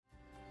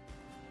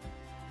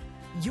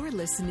You're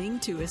listening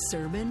to a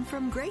sermon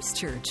from Grace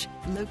Church,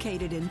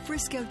 located in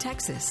Frisco,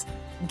 Texas.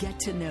 Get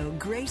to know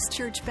Grace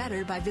Church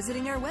better by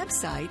visiting our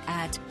website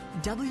at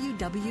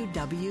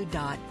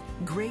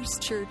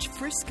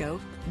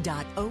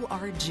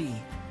www.gracechurchfrisco.org.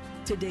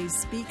 Today's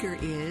speaker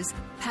is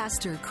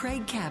Pastor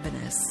Craig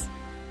Cabanis.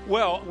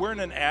 Well, we're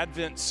in an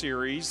Advent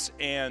series,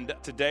 and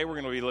today we're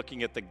going to be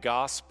looking at the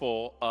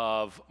Gospel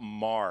of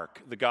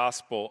Mark. The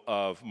Gospel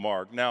of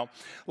Mark. Now,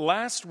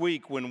 last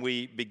week when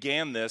we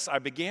began this, I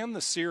began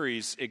the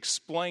series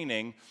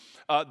explaining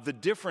the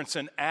difference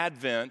in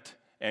Advent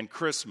and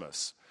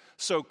Christmas.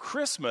 So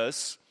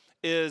Christmas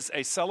is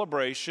a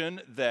celebration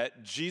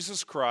that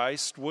Jesus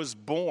Christ was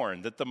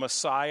born, that the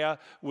Messiah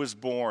was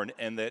born,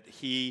 and that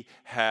he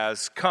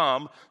has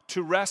come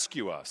to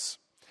rescue us.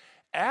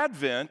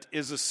 Advent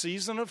is a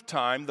season of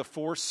time, the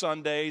 4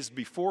 Sundays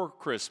before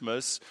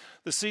Christmas,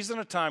 the season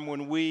of time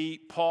when we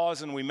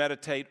pause and we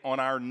meditate on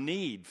our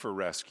need for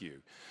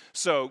rescue.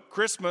 So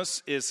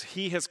Christmas is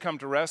He has come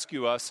to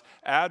rescue us.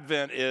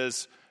 Advent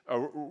is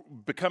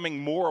becoming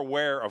more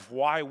aware of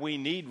why we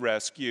need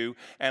rescue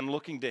and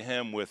looking to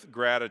Him with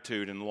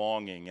gratitude and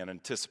longing and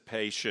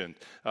anticipation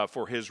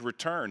for His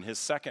return, His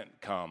second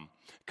coming.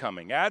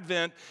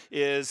 Advent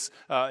is,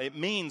 it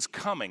means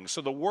coming.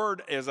 So the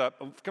word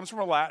comes from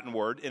a Latin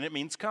word, and it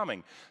means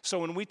coming. So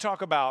when we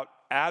talk about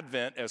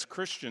Advent as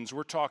Christians,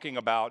 we're talking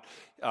about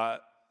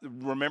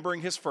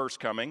remembering His first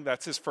coming,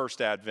 that's His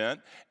first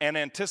Advent, and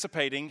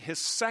anticipating His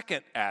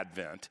second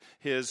Advent,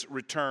 His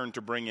return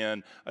to bring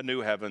in a new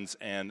heavens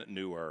and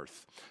new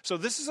earth. So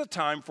this is a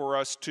time for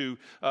us to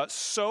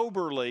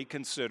soberly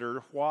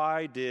consider,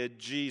 why did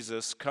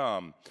Jesus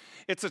come?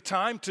 It's a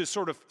time to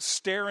sort of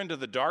stare into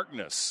the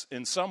darkness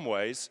in some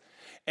ways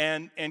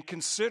and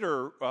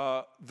consider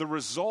the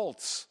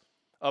results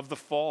of the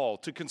fall,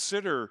 to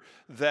consider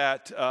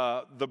that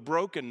the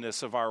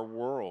brokenness of our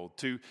world,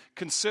 to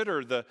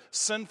consider the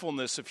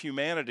sinfulness of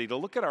humanity, to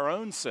look at our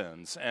own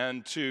sins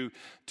and to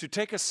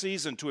take a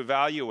season to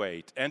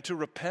evaluate and to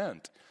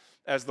repent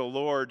as the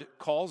Lord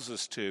calls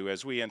us to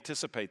as we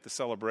anticipate the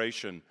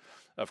celebration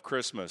of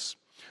Christmas.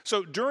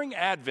 So during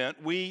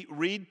Advent, we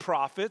read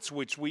prophets,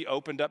 which we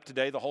opened up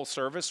today, the whole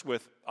service,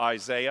 with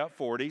Isaiah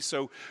 40.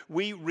 So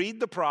we read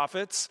the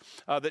prophets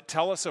that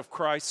tell us of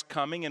Christ's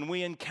coming, and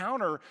we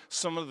encounter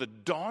some of the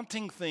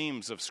daunting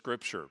themes of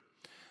Scripture.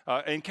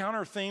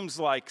 Encounter themes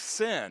like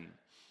sin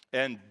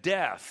and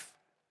death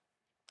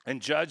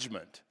and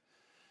judgment.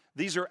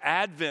 These are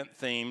Advent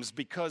themes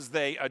because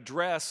they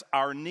address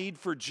our need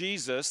for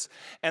Jesus,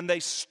 and they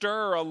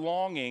stir a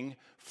longing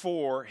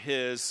for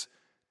His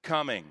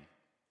coming.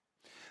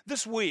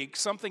 This week,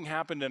 something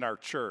happened in our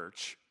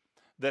church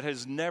that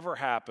has never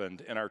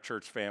happened in our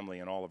church family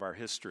in all of our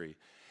history.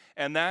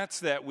 And that's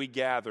that we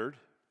gathered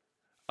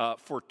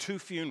for 2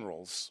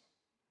 funerals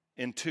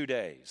in 2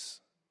 days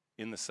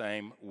in the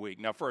same week.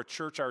 Now, for a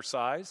church our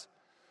size,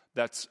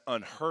 that's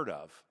unheard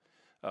of.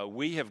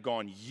 We have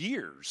gone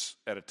years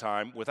at a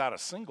time without a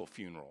single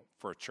funeral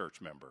for a church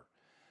member.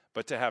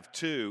 But to have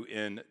 2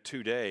 in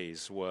 2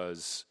 days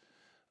was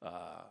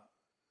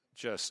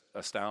just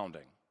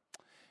astounding.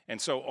 And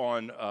so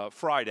on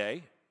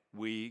Friday,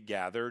 we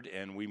gathered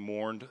and we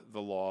mourned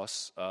the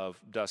loss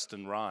of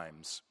Dustin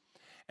Rhymes.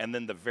 And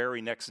then the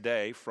very next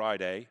day,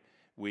 Friday,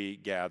 we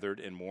gathered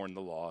and mourned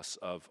the loss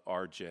of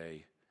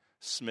R.J.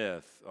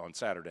 Smith on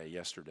Saturday,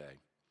 yesterday.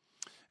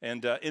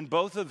 And in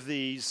both of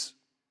these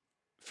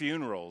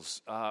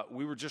funerals,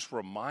 we were just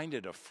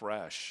reminded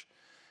afresh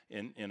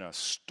in a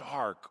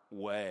stark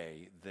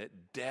way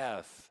that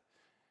death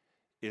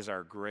is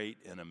our great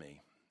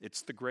enemy.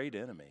 It's the great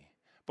enemy.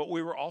 But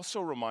we were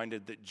also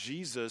reminded that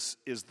Jesus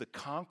is the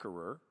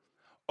conqueror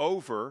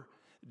over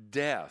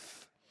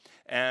death.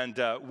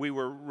 And we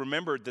were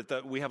remembered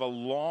that we have a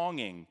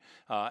longing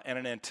and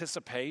an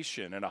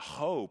anticipation and a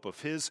hope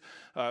of His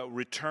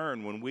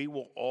return when we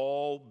will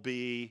all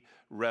be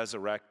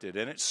resurrected.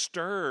 And it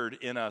stirred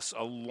in us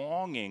a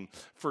longing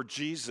for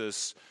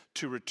Jesus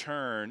to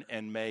return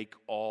and make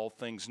all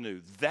things new.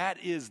 That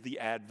is the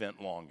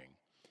Advent longing.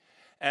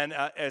 And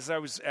as I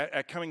was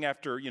coming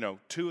after, 2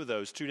 of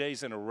those, 2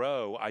 days in a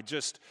row, I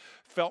just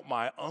felt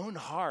my own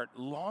heart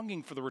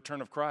longing for the return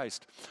of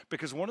Christ.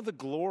 Because one of the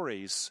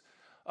glories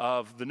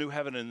of the new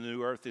heaven and the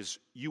new earth is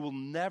you will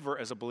never,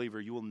 as a believer,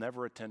 you will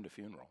never attend a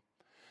funeral.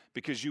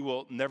 Because you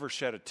will never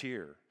shed a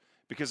tear.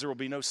 Because there will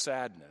be no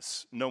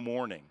sadness, no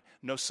mourning,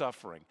 no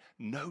suffering,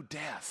 no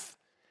death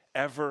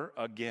ever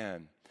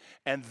again.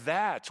 And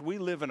we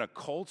live in a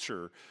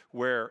culture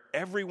where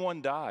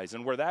everyone dies,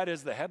 and where that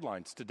is the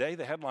headlines. Today,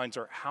 the headlines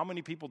are how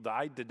many people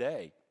died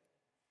today.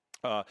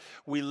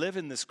 We live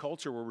in this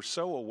culture where we're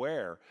so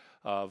aware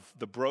of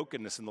the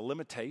brokenness and the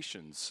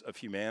limitations of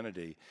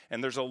humanity,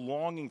 and there's a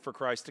longing for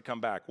Christ to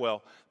come back.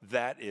 Well,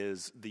 that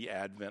is the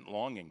Advent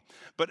longing.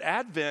 But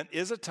Advent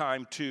is a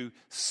time to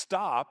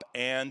stop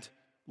and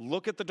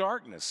look at the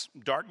darkness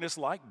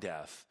like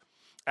death.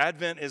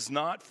 Advent is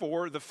not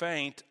for the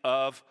faint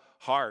of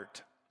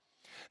heart.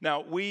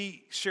 Now,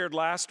 we shared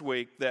last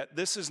week that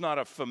this is not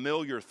a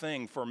familiar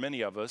thing for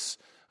many of us.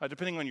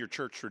 depending on your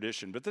church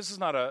tradition. But this is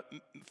not a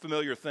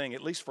familiar thing,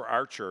 at least for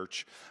our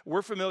church.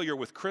 We're familiar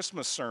with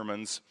Christmas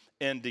sermons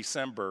in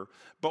December,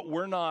 but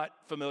we're not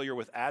familiar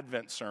with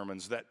Advent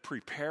sermons that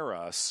prepare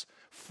us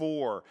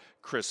for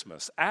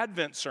Christmas.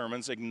 Advent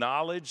sermons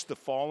acknowledge the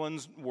fallen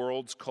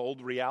world's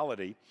cold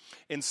reality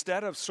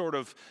instead of sort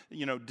of,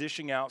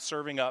 dishing out,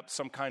 serving up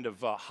some kind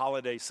of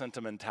holiday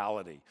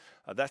sentimentality.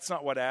 That's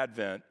not what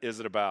Advent is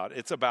about.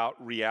 It's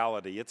about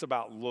reality. It's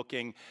about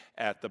looking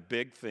at the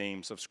big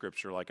themes of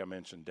Scripture, like I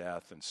mentioned,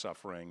 death and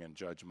suffering and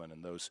judgment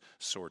and those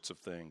sorts of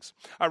things.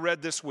 I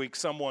read this week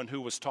someone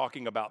who was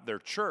talking about their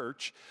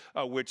church,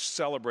 which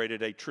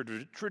celebrated a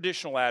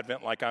traditional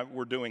Advent like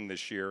we're doing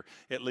this year,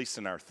 at least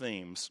in our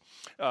themes,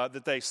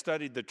 that they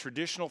studied the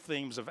traditional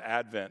themes of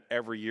Advent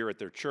every year at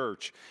their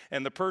church.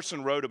 And the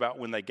person wrote about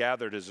when they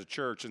gathered as a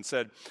church and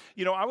said,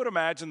 I would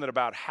imagine that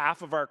about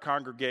half of our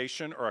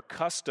congregation are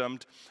accustomed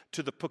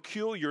to the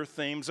peculiar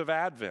themes of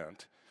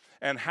Advent,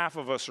 and half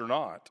of us are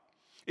not.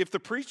 If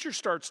the preacher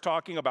starts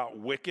talking about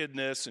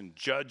wickedness and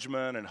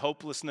judgment and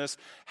hopelessness,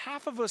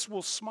 half of us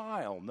will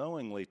smile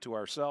knowingly to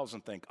ourselves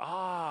and think,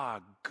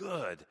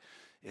 good,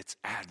 it's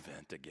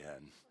Advent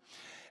again.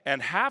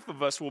 And half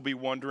of us will be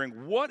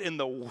wondering, what in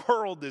the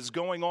world is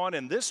going on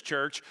in this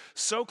church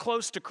so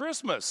close to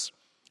Christmas?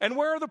 And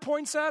where are the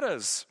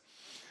poinsettias?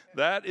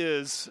 That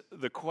is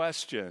the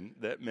question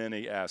that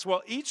many ask.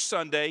 Well, each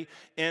Sunday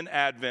in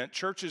Advent,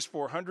 churches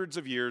for hundreds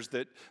of years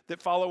that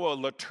follow a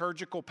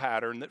liturgical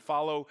pattern, that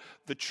follow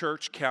the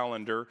church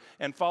calendar,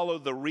 and follow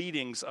the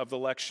readings of the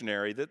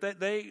lectionary, that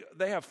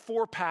they have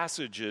 4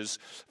 passages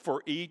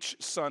for each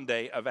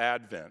Sunday of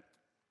Advent.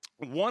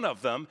 One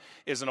of them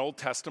is an Old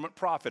Testament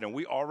prophet, and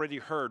we already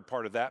heard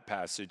part of that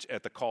passage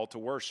at the call to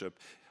worship,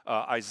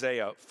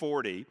 Isaiah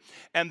 40.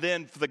 And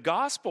then for the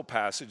gospel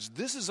passage,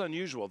 this is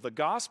unusual. The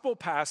gospel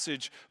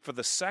passage for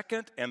the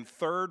second and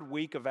third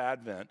week of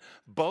Advent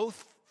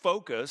both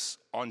focus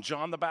on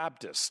John the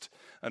Baptist,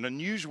 an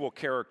unusual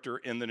character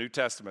in the New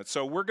Testament.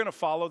 So we're going to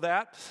follow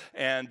that,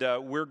 and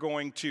we're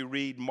going to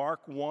read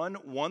Mark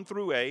 1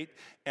 through 8,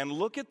 and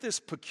look at this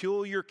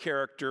peculiar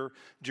character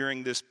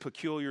during this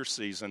peculiar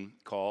season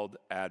called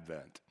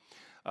Advent.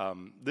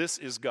 This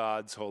is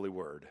God's holy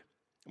word.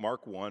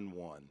 Mark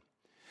 1:1.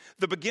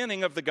 The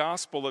beginning of the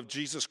gospel of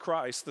Jesus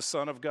Christ, the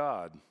Son of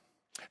God.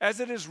 As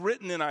it is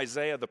written in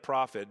Isaiah the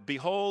prophet,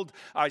 "Behold,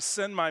 I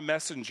send my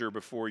messenger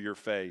before your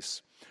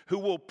face, who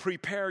will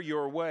prepare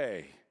your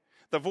way.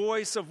 The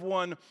voice of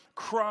one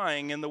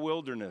crying in the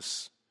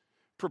wilderness,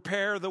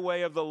 prepare the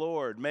way of the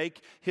Lord,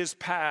 make his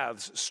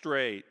paths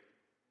straight."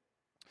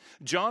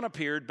 John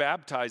appeared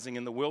baptizing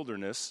in the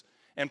wilderness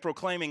and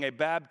proclaiming a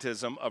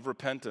baptism of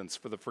repentance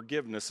for the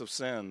forgiveness of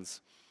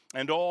sins.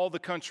 And all the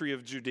country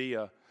of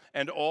Judea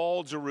and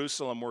all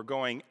Jerusalem were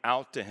going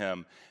out to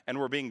him and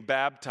were being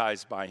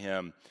baptized by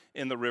him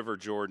in the river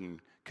Jordan,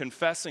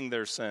 confessing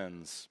their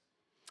sins.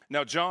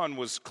 Now John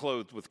was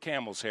clothed with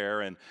camel's hair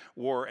and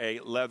wore a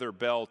leather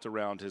belt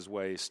around his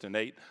waist and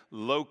ate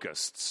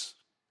locusts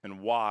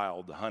and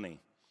wild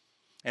honey.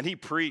 And he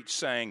preached,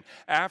 saying,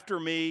 "After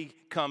me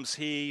comes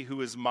he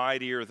who is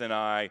mightier than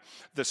I,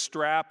 the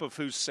strap of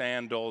whose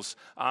sandals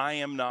I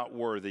am not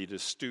worthy to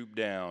stoop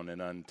down and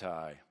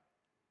untie.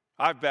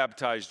 I've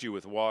baptized you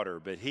with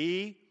water, but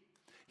he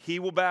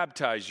will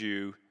baptize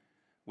you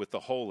with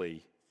the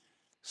Holy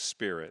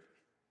Spirit."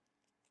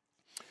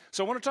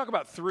 So I want to talk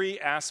about 3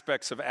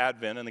 aspects of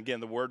Advent, and again,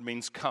 the word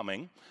means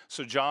coming.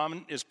 So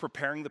John is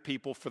preparing the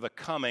people for the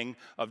coming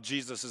of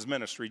Jesus'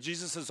 ministry.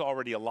 Jesus is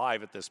already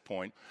alive at this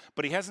point,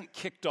 but he hasn't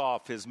kicked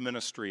off his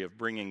ministry of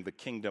bringing the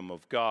kingdom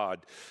of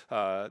God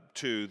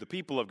to the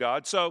people of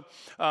God. So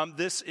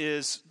this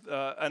is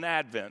an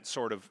Advent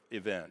sort of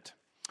event.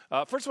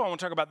 First of all, I want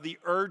to talk about the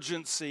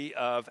urgency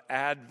of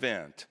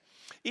Advent.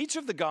 Each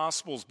of the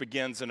Gospels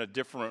begins in a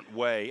different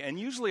way, and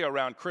usually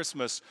around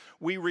Christmas,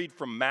 we read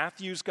from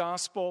Matthew's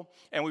Gospel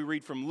and we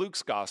read from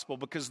Luke's Gospel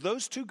because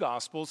those 2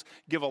 Gospels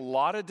give a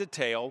lot of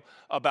detail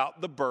about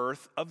the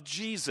birth of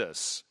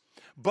Jesus.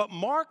 But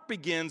Mark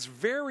begins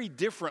very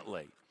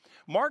differently.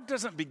 Mark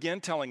doesn't begin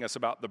telling us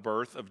about the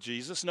birth of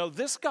Jesus. No,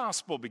 this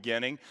Gospel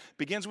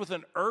begins with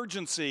an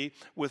urgency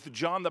with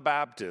John the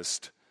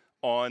Baptist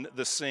on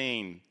the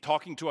scene,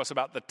 talking to us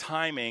about the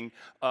timing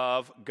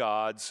of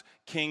God's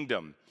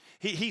kingdom.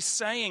 He's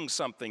saying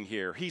something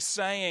here. He's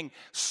saying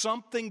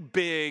something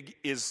big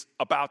is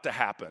about to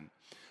happen.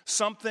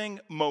 Something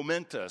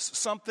momentous,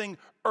 something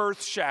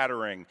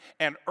earth-shattering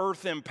and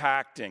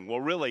earth-impacting, well,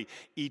 really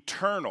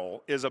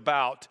eternal, is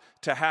about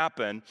to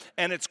happen.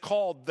 And it's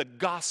called the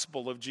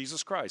gospel of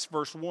Jesus Christ.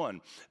 Verse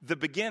 1, the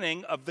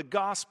beginning of the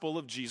gospel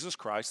of Jesus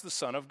Christ, the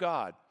Son of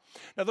God.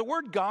 Now, the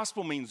word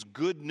gospel means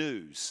good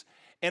news.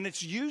 And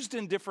it's used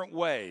in different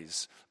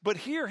ways. But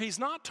here, he's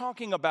not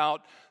talking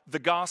about the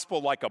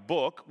gospel like a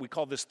book. We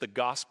call this the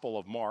Gospel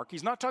of Mark.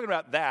 He's not talking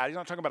about that. He's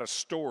not talking about a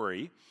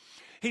story.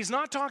 He's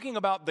not talking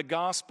about the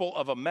gospel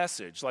of a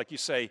message, like you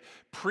say,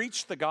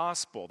 preach the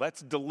gospel.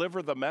 That's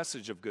deliver the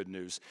message of good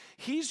news.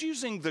 He's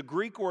using the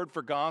Greek word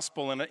for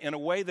gospel in a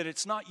way that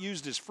it's not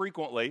used as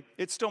frequently.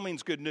 It still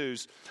means good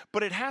news,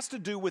 but it has to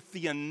do with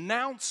the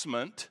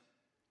announcement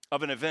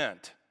of an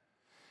event.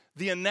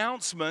 The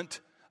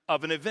announcement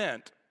of an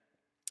event.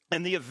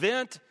 And the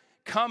event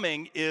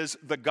coming is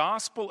the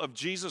gospel of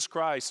Jesus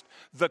Christ,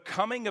 the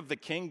coming of the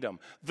kingdom,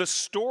 the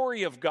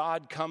story of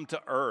God come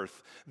to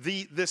earth,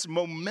 this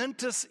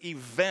momentous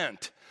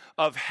event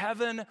of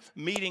heaven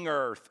meeting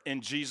earth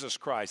in Jesus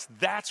Christ.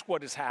 That's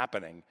what is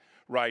happening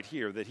right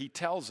here that he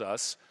tells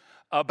us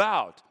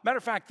about. Matter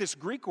of fact, this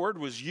Greek word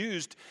was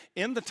used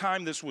in the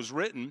time this was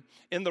written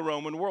in the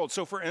Roman world.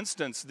 So for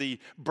instance, the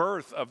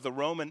birth of the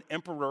Roman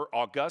Emperor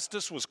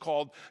Augustus was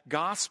called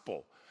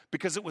gospel,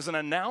 because it was an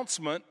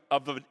announcement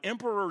of an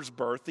emperor's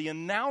birth, the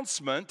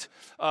announcement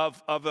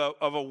of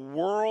a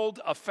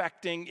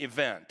world-affecting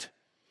event.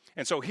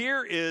 And so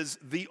here is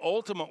the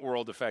ultimate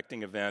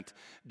world-affecting event,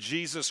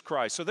 Jesus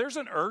Christ. So there's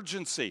an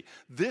urgency.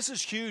 This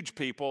is huge,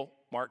 people,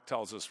 Mark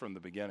tells us from the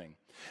beginning.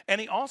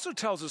 And he also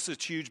tells us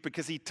it's huge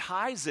because he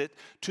ties it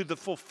to the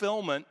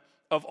fulfillment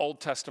of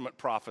Old Testament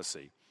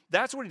prophecy.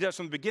 That's what he does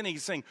from the beginning.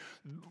 He's saying,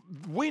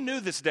 we knew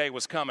this day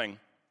was coming,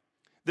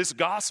 this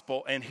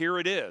gospel, and here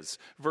it is.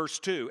 Verse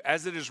 2,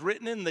 as it is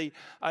written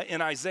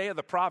in Isaiah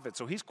the prophet.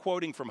 So he's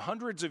quoting from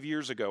hundreds of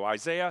years ago.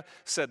 Isaiah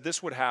said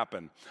this would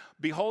happen.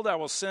 Behold, I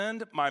will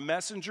send my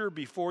messenger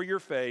before your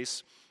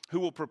face, who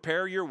will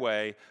prepare your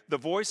way, the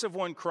voice of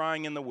one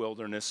crying in the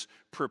wilderness,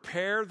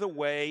 prepare the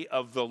way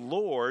of the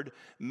Lord,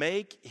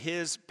 make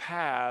his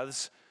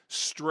paths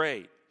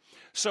straight.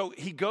 So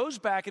he goes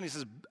back and he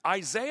says,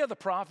 Isaiah the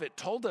prophet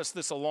told us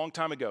this a long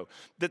time ago,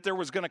 that there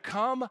was going to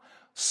come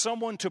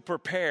someone to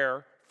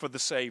prepare for the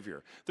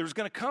Savior. There was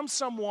going to come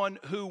someone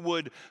who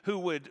would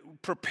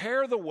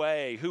prepare the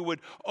way, who would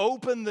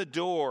open the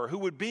door, who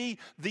would bring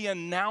an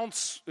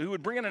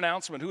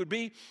announcement, who would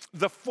be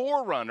the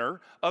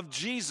forerunner of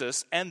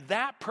Jesus, and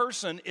that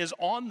person is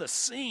on the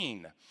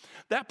scene.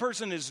 That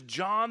person is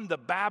John the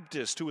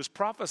Baptist, who was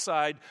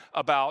prophesied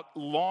about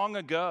long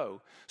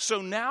ago.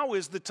 So now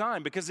is the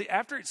time, because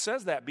after it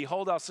says that,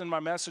 behold, I'll send my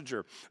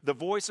messenger, the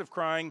voice of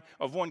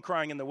one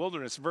crying in the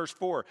wilderness. Verse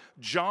 4,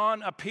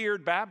 John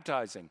appeared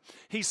baptizing.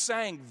 He's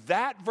saying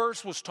that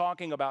verse was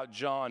talking about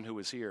John who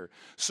was here.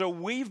 So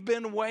we've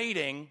been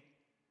waiting,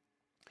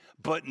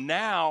 but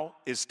now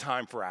is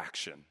time for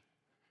action.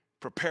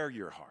 Prepare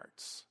your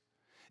hearts.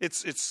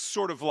 It's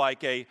sort of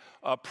like a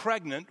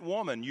pregnant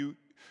woman.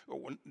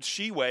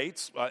 She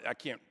waits.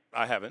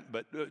 I haven't,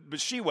 but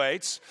she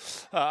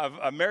waits.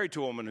 I'm married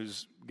to a woman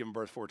who's given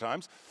birth 4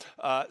 times.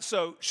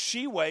 So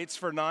she waits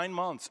for 9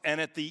 months.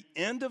 And at the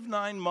end of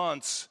 9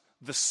 months,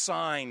 the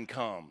sign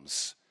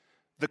comes.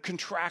 The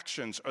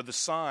contractions are the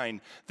sign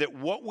that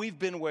what we've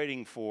been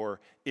waiting for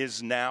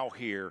is now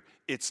here.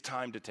 It's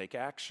time to take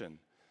action.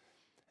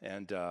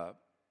 And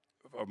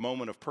a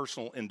moment of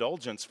personal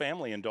indulgence,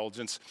 family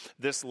indulgence.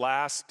 This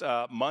last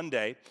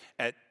Monday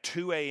at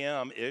 2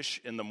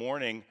 a.m.-ish in the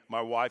morning,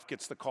 my wife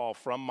gets the call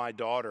from my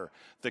daughter.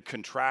 The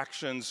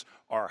contractions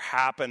are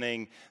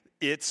happening.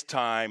 It's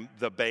time.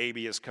 The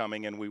baby is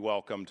coming, and we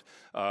welcomed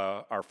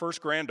our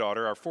first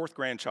granddaughter, our 4th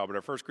grandchild, but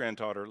our first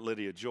granddaughter,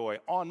 Lydia Joy,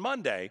 on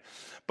Monday.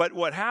 But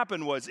what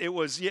happened was,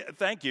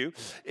 thank you.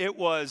 It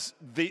was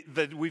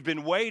we've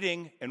been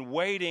waiting and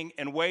waiting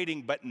and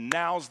waiting, but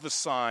now's the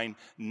sign.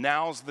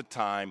 Now's the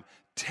time.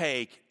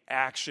 Take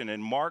action.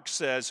 And Mark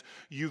says,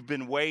 you've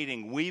been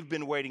waiting. We've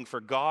been waiting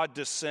for God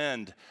to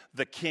send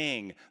the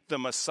King, the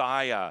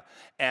Messiah.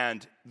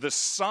 And the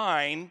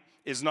sign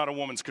is not a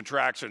woman's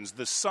contractions.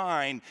 The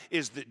sign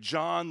is that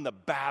John the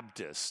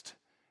Baptist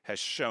has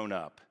shown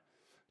up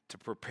to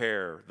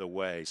prepare the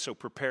way. So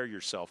prepare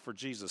yourself for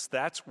Jesus.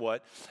 That's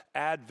what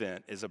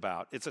Advent is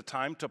about. It's a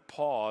time to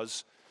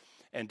pause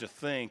and to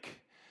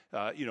think,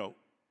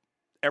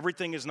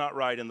 everything is not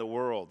right in the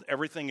world.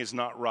 Everything is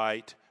not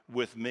right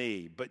with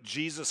me. But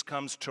Jesus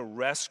comes to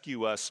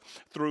rescue us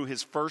through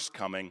his first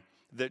coming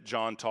that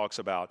John talks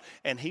about.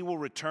 And he will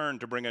return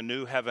to bring a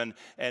new heaven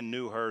and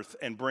new earth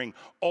and bring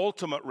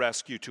ultimate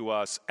rescue to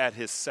us at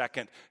his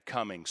second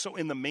coming. So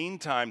in the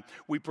meantime,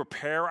 we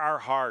prepare our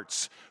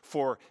hearts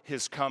for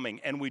his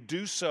coming, and we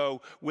do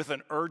so with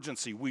an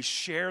urgency. We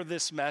share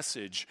this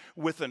message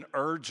with an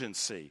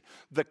urgency.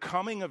 The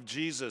coming of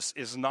Jesus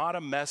is not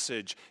a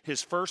message,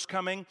 his first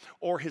coming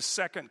or his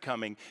second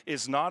coming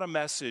is not a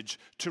message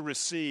to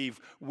receive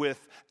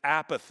with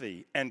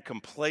apathy and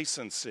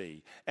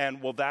complacency.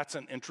 And well, that's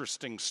an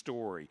interesting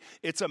story.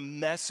 It's a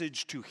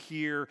message to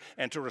hear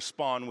and to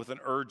respond with an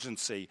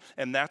urgency.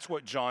 And that's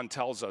what John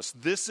tells us.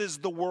 This is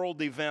the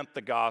world event,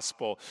 the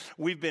gospel.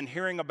 We've been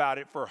hearing about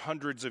it for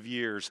hundreds of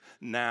years.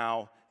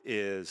 Now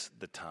is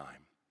the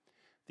time.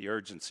 The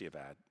urgency of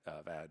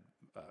Advent.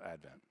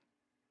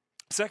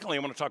 Secondly,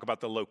 I want to talk about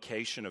the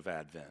location of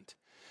Advent,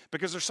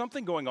 because there's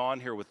something going on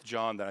here with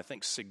John that I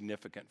think is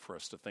significant for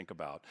us to think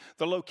about.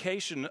 The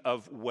location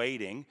of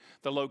waiting,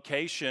 the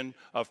location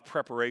of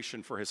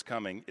preparation for his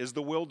coming is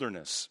the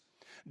wilderness.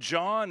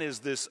 John is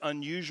this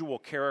unusual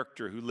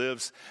character who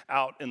lives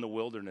out in the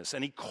wilderness,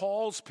 and he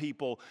calls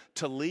people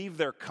to leave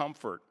their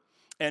comfort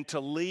and to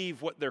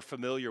leave what they're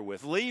familiar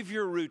with. Leave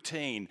your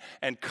routine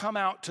and come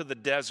out to the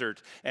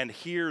desert and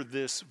hear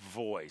this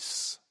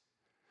voice.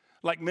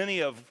 Like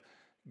many of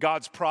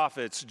God's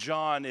prophets,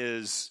 John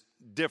is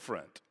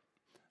different.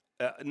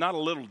 Not a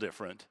little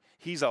different.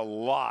 He's a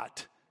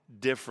lot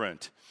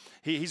different.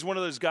 He's one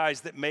of those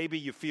guys that maybe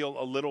you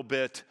feel a little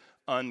bit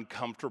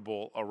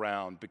uncomfortable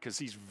around because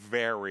he's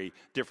very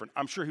different.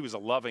 I'm sure he was a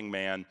loving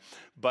man,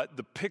 but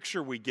the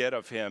picture we get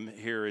of him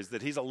here is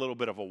that he's a little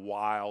bit of a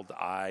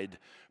wild-eyed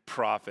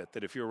prophet,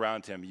 that if you're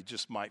around him, you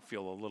just might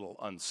feel a little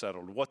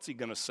unsettled. What's he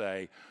going to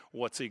say?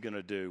 What's he going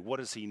to do? What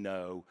does he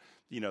know?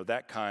 You know,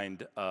 that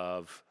kind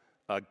of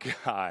a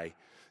guy.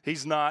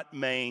 He's not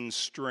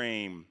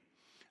mainstream.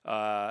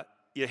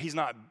 He's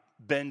not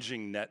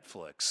binging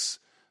Netflix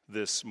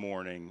this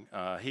morning.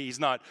 He's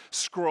not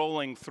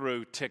scrolling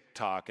through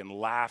TikTok and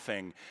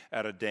laughing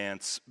at a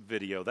dance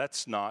video.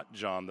 That's not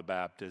John the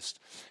Baptist.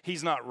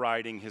 He's not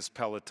riding his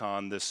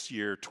Peloton this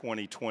year,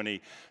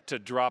 2020, to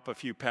drop a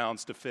few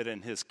pounds to fit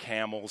in his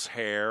camel's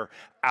hair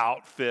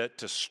outfit,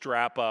 to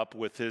strap up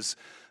with his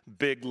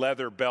big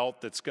leather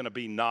belt that's going to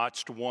be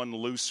notched one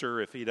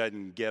looser if he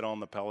doesn't get on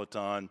the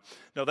Peloton.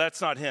 No,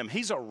 that's not him.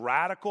 He's a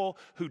radical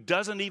who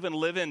doesn't even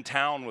live in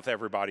town with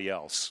everybody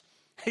else.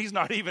 He's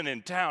not even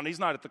in town. He's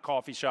not at the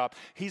coffee shop.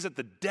 He's at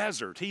the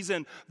desert. He's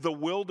in the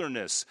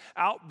wilderness,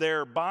 out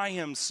there by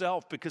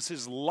himself, because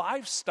his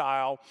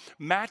lifestyle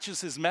matches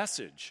his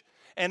message.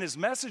 And his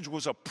message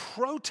was a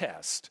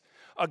protest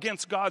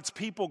against God's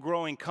people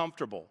growing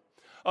comfortable,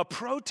 a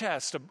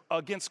protest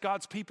against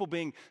God's people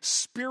being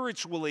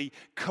spiritually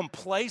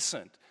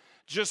complacent,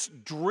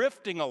 just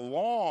drifting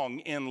along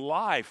in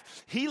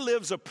life. He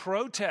lives a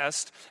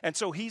protest, and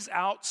so he's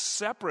out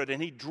separate,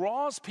 and he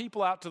draws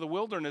people out to the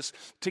wilderness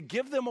to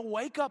give them a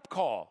wake-up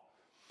call,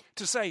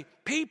 to say,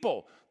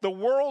 people, the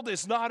world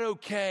is not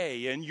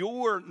okay, and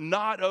you're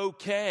not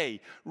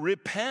okay.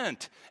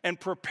 Repent and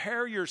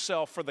prepare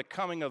yourself for the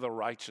coming of the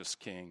righteous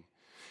King.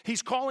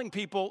 He's calling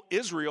people,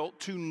 Israel,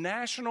 to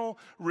national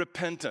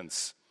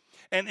repentance,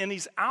 and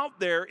he's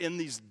out there in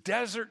these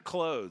desert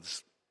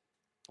clothes.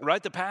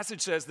 Right? The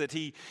passage says that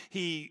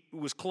he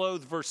was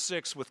clothed, verse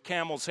 6, with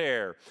camel's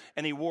hair,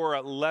 and he wore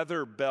a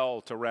leather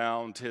belt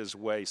around his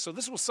waist. So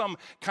this was some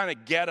kind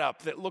of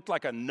getup that looked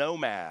like a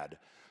nomad,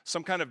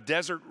 some kind of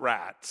desert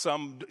rat,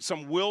 some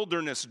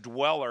wilderness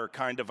dweller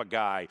kind of a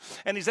guy.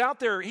 And he's out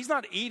there, he's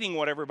not eating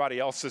what everybody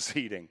else is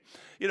eating.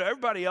 You know,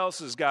 everybody else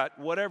has got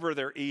whatever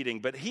they're eating,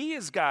 but he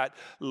has got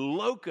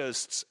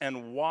locusts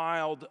and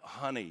wild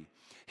honey.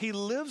 He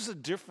lives a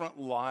different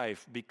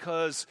life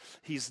because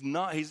he's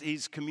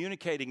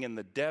communicating in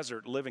the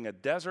desert, living a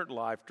desert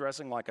life,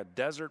 dressing like a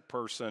desert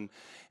person,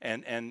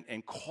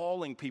 and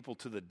calling people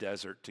to the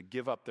desert to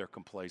give up their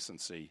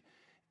complacency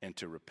and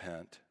to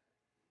repent.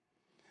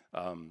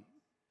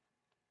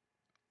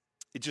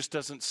 It just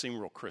doesn't seem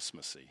real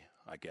Christmassy,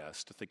 I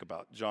guess, to think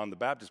about John the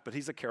Baptist, but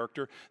he's a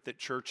character that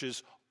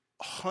churches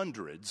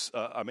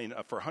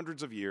for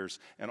hundreds of years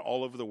and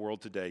all over the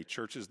world today,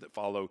 churches that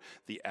follow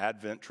the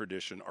Advent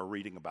tradition are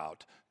reading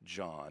about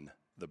John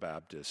the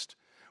Baptist.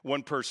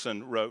 One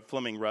person wrote,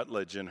 Fleming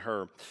Rutledge, in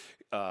her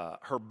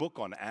book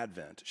on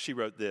Advent, she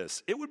wrote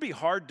this: "It would be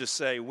hard to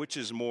say which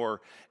is more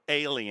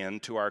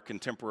alien to our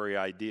contemporary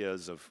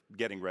ideas of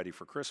getting ready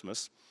for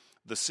Christmas,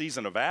 the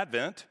season of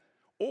Advent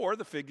or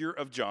the figure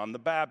of John the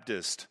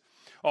Baptist.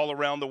 All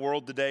around the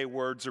world today,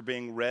 words are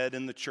being read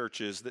in the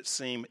churches that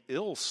seem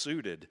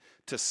ill-suited,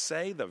 to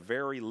say the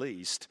very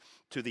least,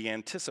 to the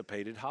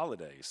anticipated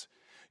holidays.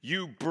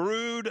 You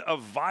brood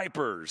of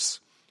vipers."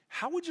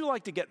 How would you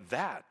like to get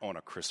that on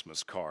a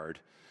Christmas card?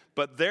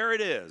 But there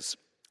it is.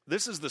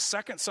 This is the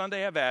second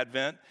Sunday of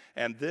Advent,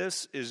 and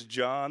this is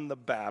John the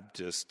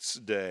Baptist's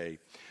day.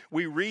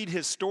 We read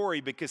his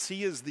story because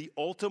he is the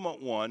ultimate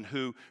one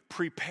who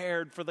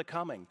prepared for the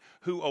coming,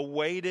 who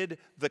awaited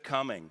the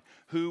coming,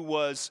 who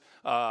was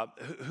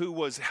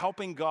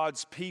helping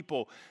God's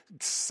people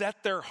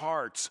set their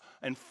hearts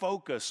and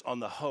focus on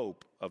the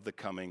hope of the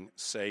coming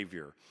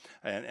Savior.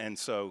 And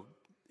so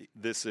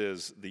this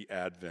is the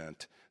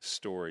Advent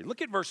story.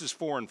 Look at verses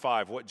 4 and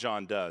 5, what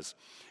John does.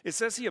 It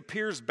says he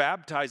appears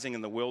baptizing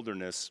in the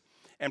wilderness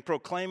and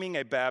proclaiming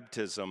a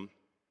baptism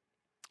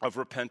of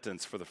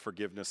repentance for the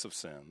forgiveness of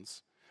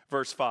sins.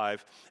 Verse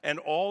 5, and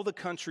all the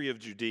country of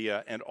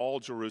Judea and all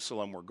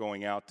Jerusalem were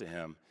going out to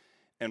him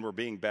and were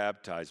being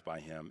baptized by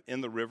him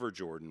in the river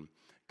Jordan,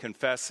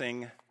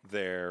 confessing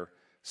their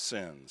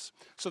sins.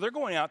 So they're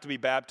going out to be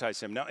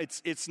baptized him. Now,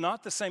 it's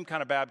not the same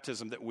kind of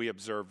baptism that we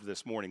observed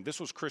this morning. This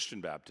was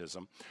Christian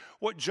baptism.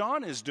 What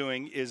John is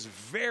doing is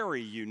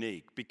very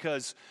unique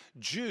because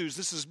Jews,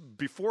 this is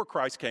before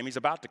Christ came. He's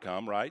about to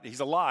come, right? He's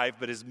alive,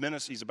 but his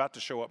ministry, he's about to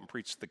show up and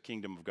preach the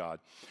kingdom of God.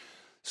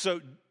 So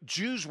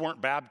Jews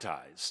weren't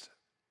baptized.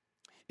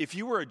 If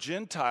you were a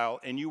Gentile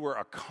and you were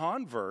a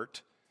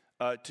convert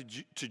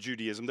to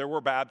Judaism, there were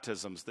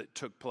baptisms that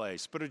took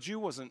place, but a Jew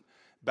wasn't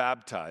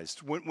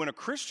baptized. When a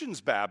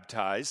Christian's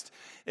baptized,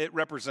 it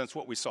represents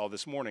what we saw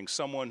this morning,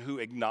 someone who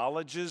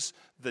acknowledges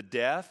the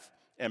death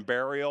and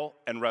burial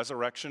and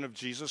resurrection of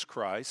Jesus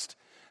Christ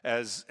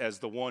as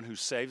the one who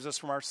saves us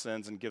from our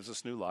sins and gives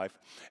us new life.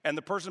 And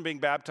the person being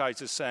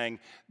baptized is saying,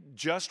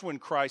 just when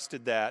Christ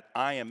did that,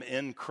 I am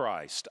in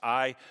Christ.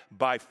 I,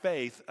 by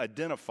faith,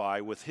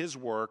 identify with his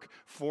work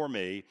for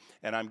me,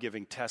 and I'm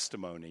giving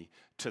testimony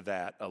to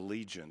that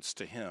allegiance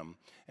to him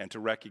and to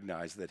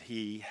recognize that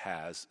he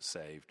has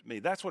saved me.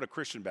 That's what a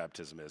Christian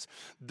baptism is.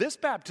 This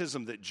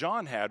baptism that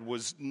John had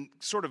was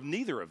sort of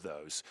neither of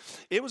those.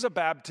 It was a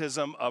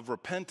baptism of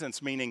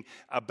repentance, meaning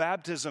a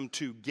baptism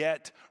to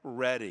get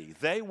ready.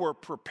 They were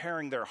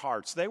preparing their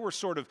hearts. They were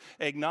sort of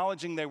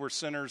acknowledging they were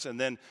sinners and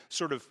then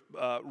sort of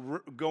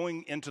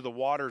going into the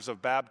waters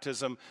of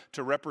baptism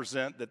to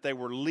represent that they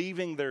were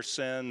leaving their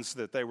sins,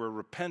 that they were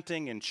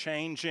repenting and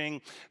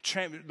changing.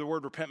 The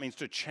word repent means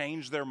to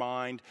change their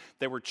mind.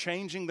 They were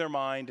changing their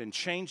mind and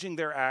changing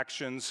their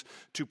actions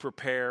to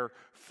prepare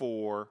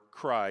for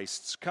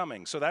Christ's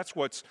coming. So that's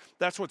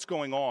what's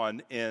going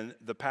on in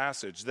the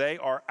passage. They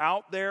are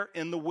out there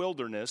in the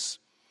wilderness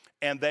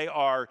and they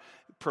are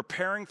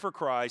preparing for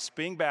Christ,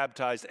 being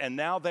baptized, and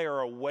now they are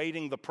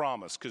awaiting the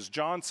promise because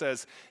John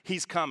says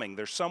he's coming.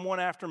 There's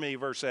someone after me,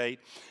 verse 8,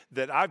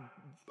 that I've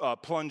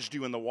plunged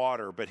you in the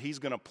water, but he's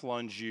going to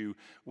plunge you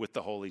with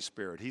the Holy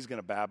Spirit. He's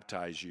going to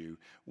baptize you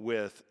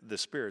with the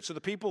Spirit. So the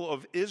people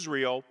of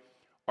Israel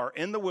are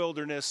in the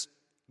wilderness,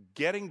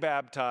 getting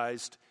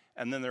baptized,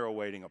 and then they're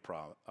awaiting a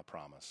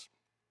promise.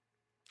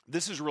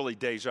 This is really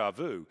deja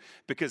vu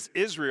because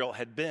Israel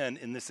had been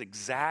in this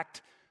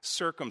exact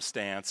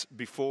circumstance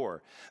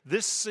before.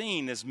 This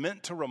scene is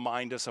meant to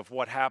remind us of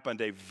what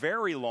happened a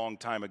very long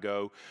time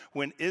ago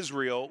when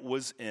Israel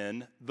was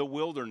in the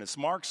wilderness.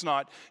 Mark's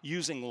not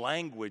using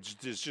language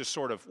that's just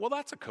sort of, well,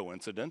 that's a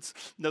coincidence.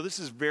 No, this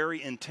is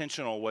very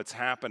intentional what's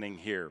happening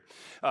here.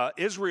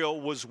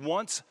 Israel was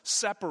once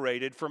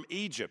separated from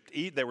Egypt.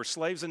 They were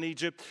slaves in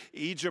Egypt.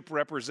 Egypt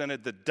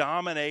represented the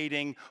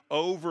dominating,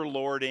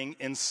 overlording,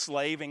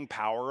 enslaving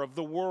power of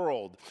the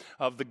world,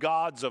 of the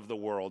gods of the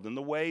world and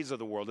the ways of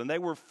the world. And they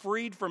were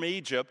freed from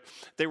Egypt.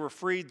 They were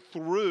freed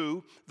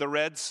through the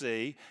Red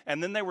Sea,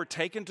 and then they were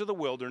taken to the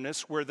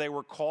wilderness where they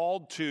were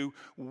called to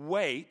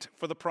wait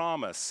for the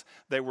promise.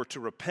 They were to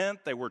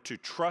repent, they were to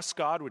trust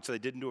God, which they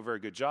didn't do a very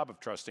good job of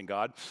trusting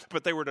God,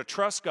 but they were to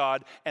trust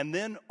God and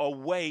then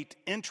await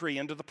entry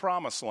into the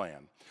promised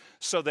land.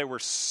 So they were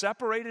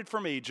separated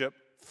from Egypt,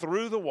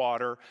 through the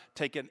water,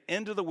 taken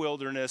into the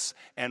wilderness,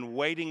 and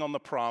waiting on the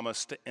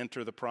promise to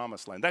enter the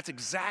promised land. That's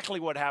exactly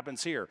what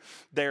happens here.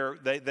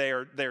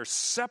 They're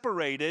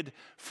separated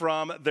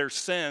from their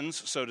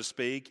sins, so to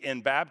speak,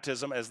 in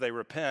baptism as they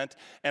repent,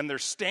 and they're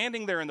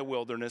standing there in the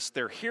wilderness.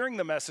 They're hearing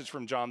the message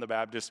from John the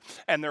Baptist,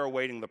 and they're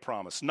awaiting the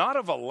promise. Not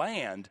of a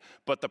land,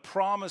 but the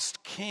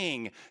promised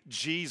King,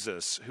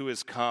 Jesus, who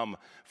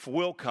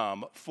will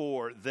come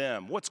for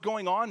them. What's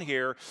going on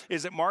here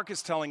is that Mark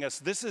is telling us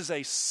this is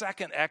a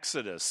second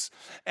Exodus,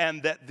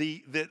 and that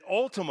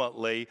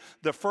ultimately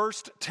the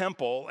first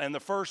temple and the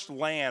first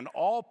land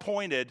all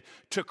pointed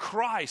to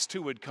Christ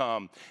who would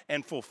come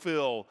and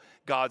fulfill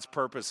God's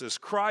purposes.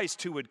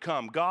 Christ who would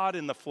come, God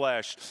in the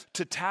flesh,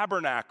 to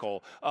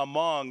tabernacle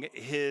among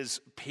his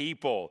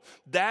people.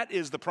 That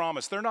is the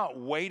promise. They're not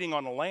waiting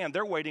on the land.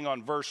 They're waiting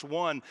on verse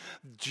 1,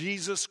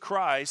 Jesus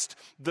Christ,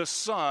 the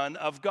Son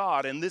of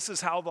God. And this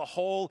is how the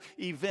whole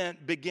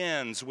event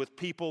begins, with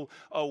people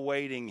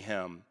awaiting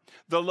him.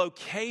 The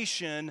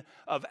location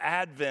of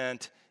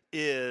Advent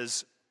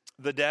is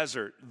the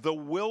desert. The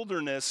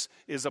wilderness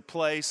is a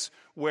place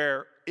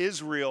where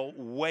Israel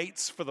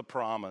waits for the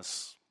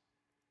promise,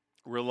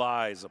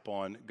 relies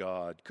upon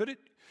God. Could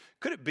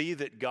it be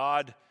that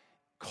God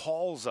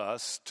calls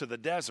us to the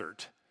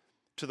desert,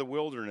 to the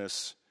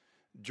wilderness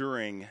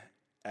during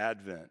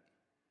Advent?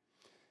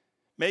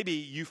 Maybe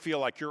you feel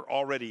like you're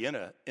already in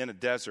a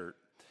desert.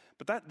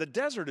 But the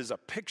desert is a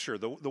picture.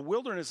 The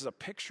wilderness is a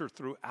picture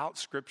throughout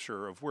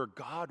Scripture of where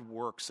God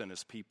works in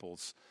his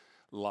people's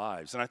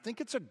lives. And I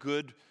think it's a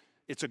good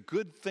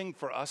thing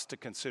for us to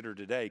consider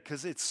today,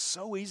 because it's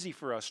so easy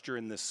for us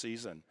during this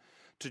season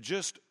to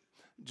just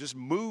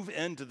move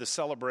into the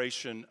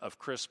celebration of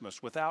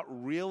Christmas without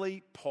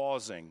really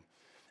pausing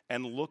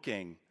and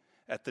looking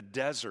at the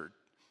desert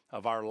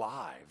of our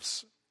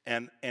lives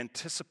and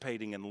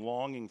anticipating and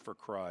longing for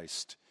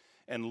Christ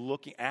and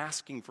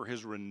asking for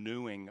his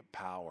renewing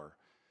power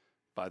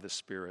by the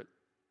Spirit.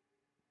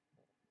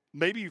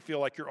 Maybe you feel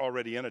like you're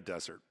already in a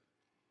desert.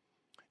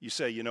 You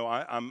say,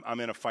 I'm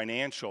in a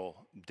financial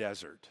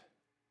desert.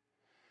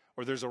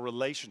 Or there's a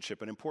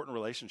relationship, an important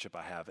relationship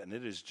I have, and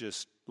it is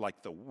just like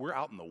we're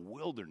out in the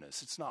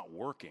wilderness. It's not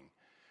working.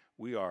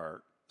 We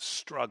are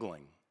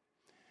struggling.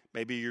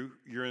 Maybe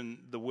you're in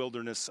the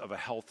wilderness of a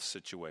health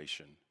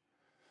situation.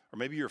 Or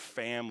maybe your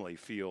family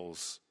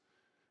feels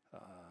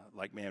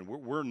like, man,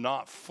 we're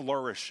not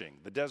flourishing.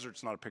 The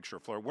desert's not a picture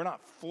of flourishing. We're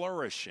not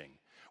flourishing.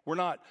 We're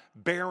not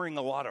bearing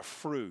a lot of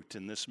fruit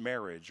in this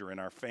marriage or in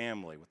our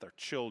family, with our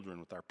children,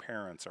 with our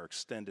parents, our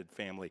extended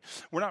family.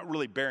 We're not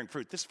really bearing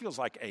fruit. This feels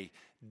like a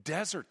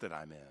desert that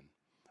I'm in,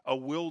 a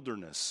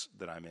wilderness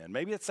that I'm in.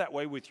 Maybe it's that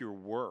way with your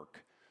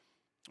work,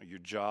 or your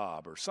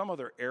job, or some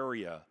other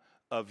area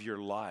of your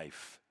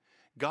life.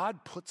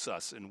 God puts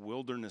us in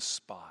wilderness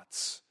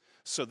spots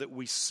so that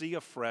we see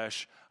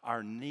afresh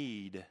our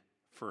need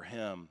for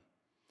Him.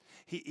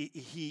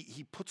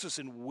 He puts us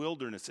in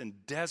wilderness, in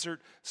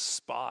desert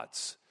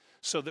spots,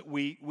 so that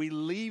we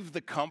leave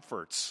the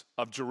comforts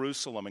of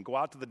Jerusalem and go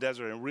out to the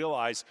desert and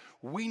realize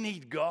we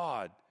need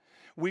God.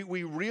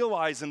 We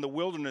realize in the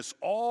wilderness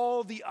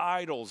all the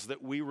idols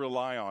that we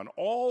rely on,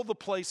 all the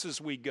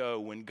places we go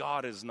when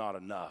God is not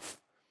enough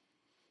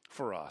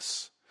for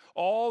us,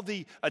 all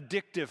the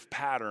addictive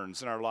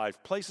patterns in our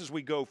life, places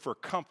we go for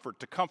comfort,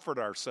 to comfort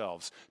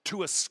ourselves,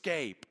 to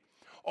escape.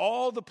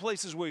 All the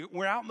places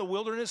we're out in the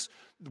wilderness,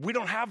 we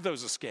don't have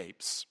those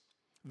escapes.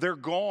 They're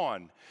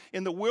gone.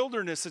 In the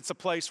wilderness, it's a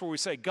place where we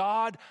say,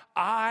 God,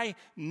 I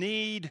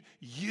need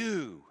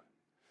you.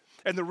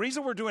 And the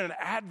reason we're doing an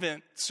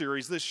Advent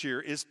series this year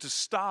is to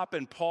stop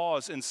and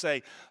pause and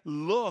say,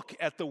 look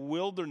at the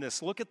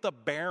wilderness, look at the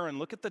barren,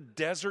 look at the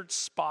desert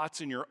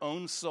spots in your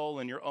own soul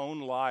and your own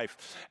life.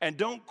 And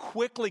don't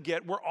quickly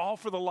we're all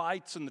for the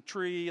lights and the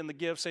tree and the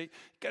gifts. Hey,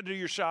 got to do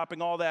your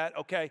shopping, all that,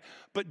 okay.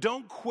 But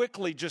don't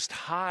quickly just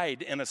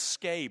hide and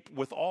escape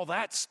with all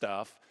that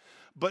stuff,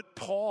 but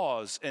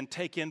pause and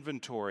take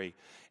inventory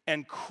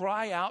and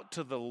cry out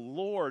to the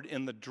Lord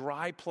in the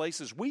dry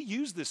places. We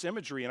use this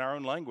imagery in our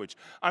own language.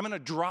 I'm in a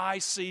dry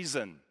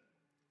season.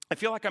 I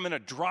feel like I'm in a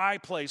dry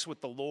place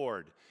with the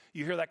Lord.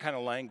 You hear that kind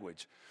of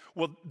language.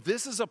 Well,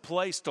 this is a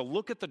place to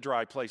look at the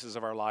dry places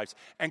of our lives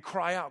and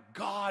cry out,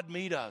 God,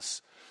 meet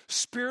us.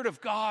 Spirit of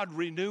God,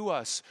 renew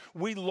us.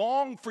 We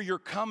long for your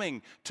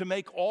coming to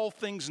make all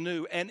things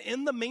new. And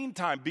in the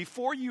meantime,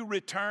 before you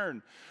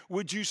return,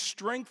 would you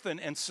strengthen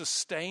and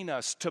sustain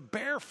us to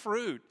bear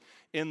fruit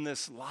in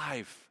this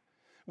life?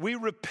 We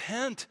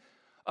repent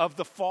of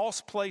the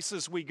false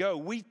places we go.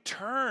 We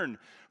turn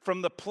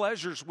from the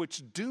pleasures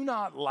which do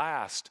not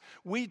last.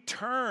 We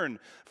turn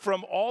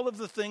from all of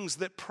the things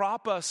that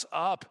prop us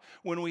up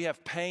when we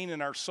have pain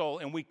in our soul,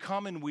 and we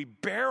come and we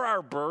bear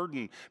our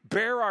burden,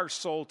 bear our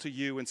soul to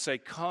you and say,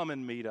 come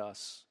and meet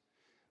us.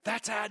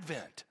 That's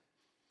Advent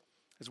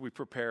as we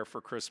prepare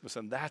for Christmas,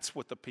 and that's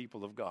what the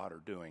people of God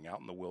are doing out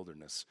in the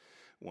wilderness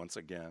once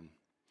again.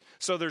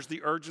 So there's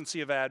the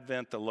urgency of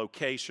Advent, the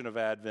location of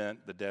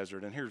Advent, the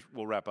desert, and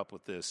we'll wrap up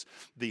with this,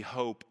 the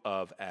hope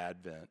of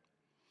Advent.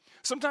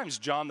 Sometimes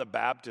John the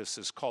Baptist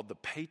is called the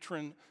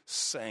patron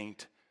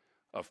saint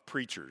of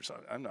preachers.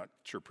 I'm not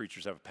sure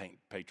preachers have a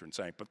patron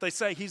saint, but they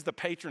say he's the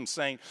patron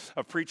saint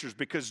of preachers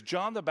because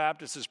John the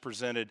Baptist is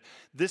presented,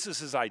 this is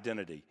his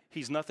identity.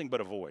 He's nothing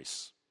but a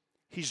voice.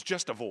 He's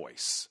just a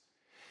voice.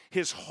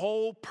 His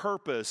whole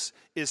purpose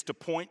is to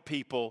point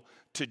people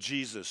to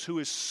Jesus, who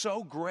is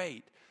so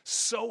great,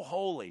 so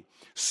holy,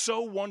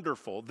 so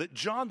wonderful, that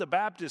John the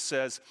Baptist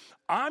says,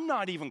 I'm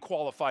not even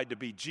qualified to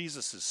be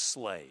Jesus'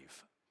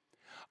 slave.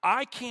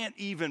 I can't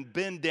even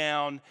bend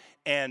down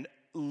and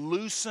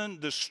loosen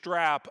the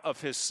strap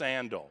of his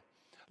sandal,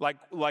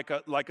 like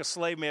a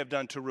slave may have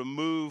done to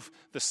remove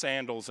the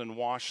sandals and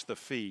wash the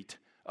feet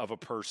of a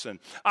person.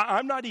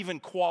 I'm not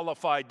even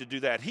qualified to do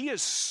that. He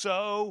is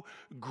so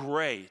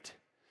great.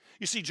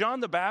 You see, John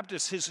the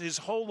Baptist, his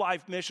whole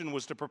life mission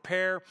was to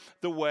prepare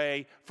the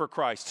way for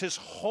Christ. His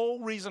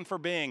whole reason for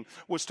being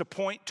was to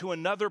point to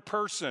another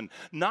person,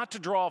 not to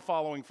draw a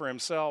following for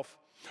himself,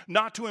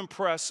 not to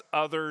impress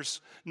others,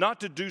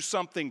 not to do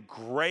something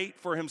great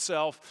for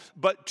himself,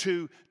 but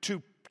to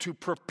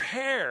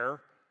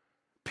prepare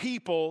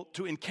people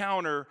to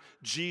encounter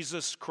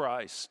Jesus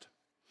Christ.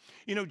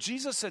 You know,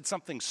 Jesus said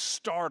something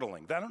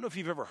startling. I don't know if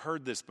you've ever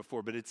heard this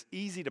before, but it's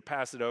easy to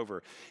pass it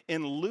over.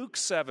 In Luke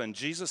 7,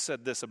 Jesus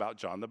said this about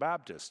John the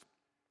Baptist.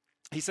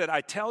 He said,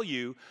 I tell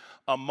you,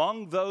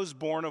 among those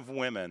born of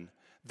women,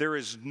 there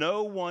is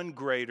no one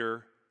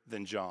greater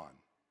than John.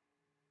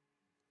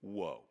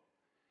 Whoa.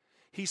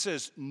 He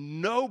says,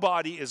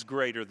 nobody is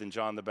greater than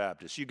John the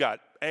Baptist. You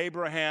got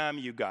Abraham,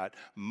 you got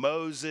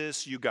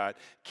Moses, you got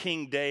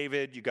King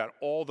David, you got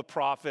all the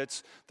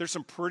prophets. There's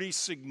some pretty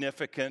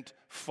significant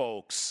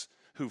folks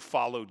who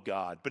followed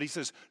God. But he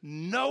says,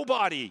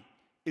 nobody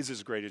is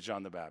as great as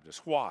John the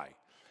Baptist. Why?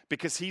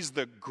 Because he's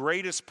the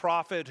greatest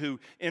prophet who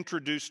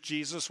introduced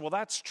Jesus? Well,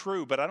 that's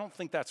true, but I don't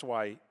think that's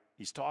why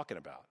he's talking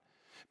about.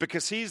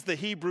 Because he's the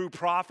Hebrew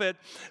prophet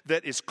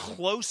that is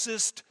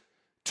closest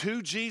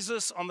to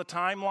Jesus on the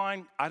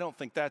timeline? I don't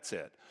think that's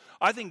it.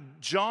 I think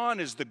John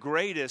is the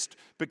greatest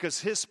because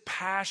his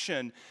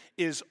passion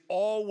is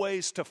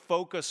always to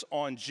focus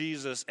on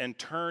Jesus and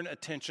turn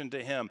attention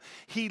to him.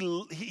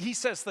 He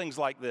says things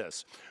like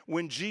this.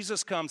 When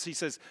Jesus comes, he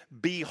says,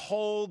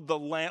 behold the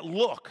Lamb.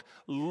 Look,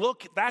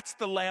 that's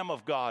the Lamb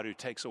of God who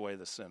takes away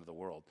the sin of the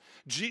world.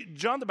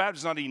 John the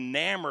Baptist is not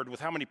enamored with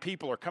how many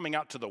people are coming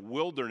out to the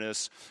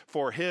wilderness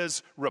for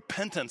his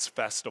repentance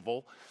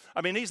festival.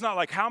 I mean, he's not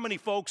like how many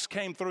folks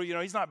came through,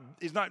 he's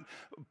not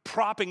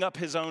propping up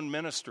his own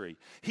ministry.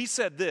 He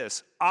said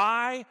this,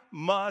 I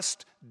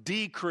must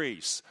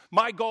decrease.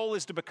 My goal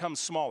is to become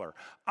smaller.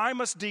 I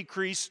must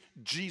decrease,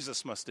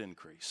 Jesus must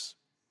increase.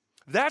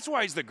 That's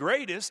why he's the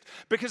greatest,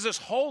 because his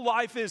whole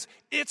life is,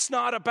 it's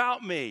not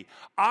about me.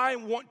 I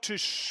want to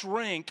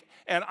shrink,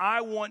 and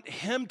I want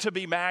him to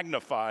be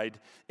magnified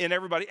in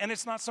everybody. And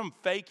it's not some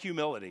fake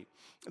humility.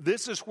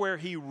 This is where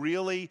he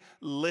really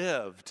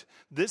lived.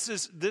 This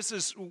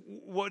is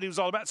what he was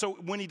all about. So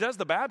when he does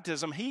the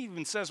baptism, he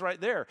even says right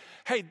there,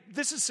 hey,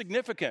 this is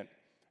significant.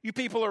 You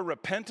people are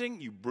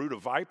repenting. You brood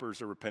of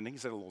vipers are repenting. He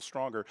said it a little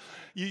stronger.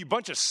 You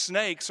bunch of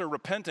snakes are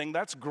repenting.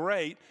 That's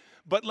great.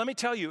 But let me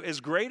tell you, as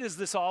great as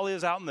this all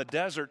is out in the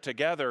desert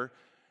together,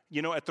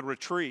 at the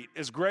retreat,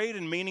 as great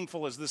and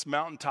meaningful as this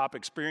mountaintop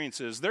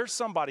experience is, there's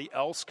somebody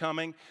else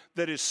coming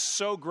that is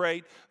so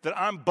great that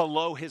I'm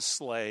below his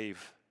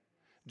slave.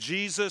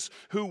 Jesus,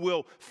 who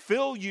will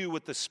fill you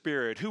with the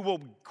Spirit, who will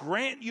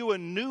grant you a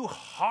new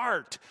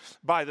heart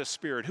by the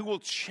Spirit, who will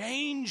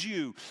change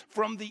you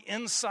from the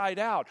inside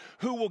out,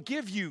 who will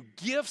give you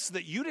gifts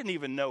that you didn't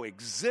even know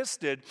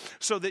existed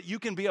so that you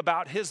can be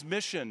about his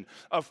mission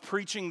of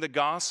preaching the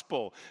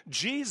gospel.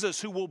 Jesus,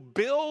 who will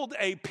build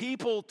a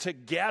people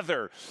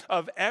together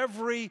of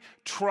every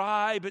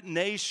tribe,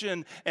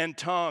 nation, and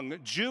tongue,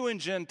 Jew and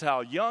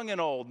Gentile, young and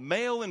old,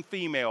 male and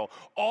female,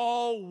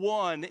 all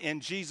one in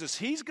Jesus.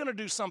 He's going to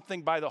do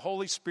something by the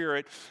Holy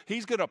Spirit.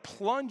 He's going to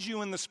plunge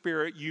you in the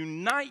Spirit,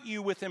 unite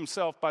you with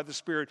himself by the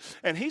Spirit,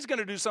 and he's going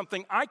to do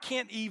something I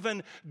can't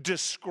even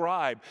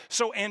describe.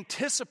 So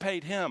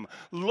anticipate him,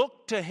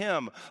 look to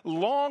him,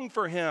 long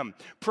for him,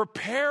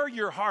 prepare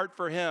your heart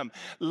for him,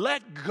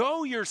 let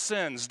go your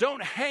sins.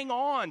 Don't hang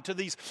on to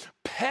these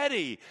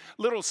petty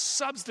little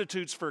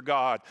substitutes for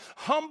God.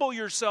 Humble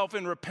yourself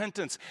in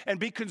repentance and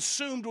be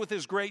consumed with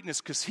his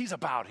greatness because he's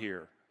about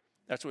here.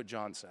 That's what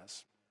John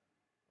says.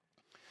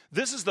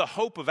 This is the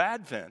hope of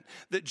Advent,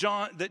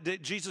 that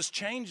Jesus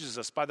changes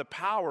us by the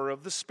power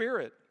of the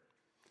Spirit.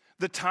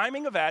 The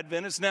timing of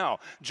Advent is now.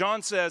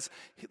 John says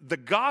the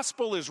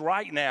gospel is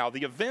right now.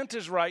 The event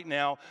is right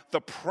now. The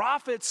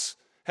prophets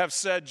have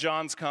said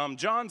John's come.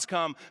 John's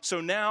come.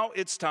 So now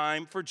it's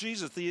time for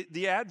Jesus.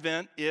 The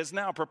Advent is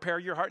now. Prepare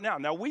your heart now.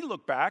 Now we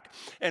look back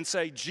and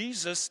say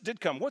Jesus did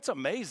come. What's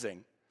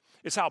amazing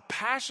is how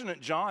passionate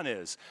John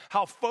is,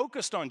 how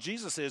focused on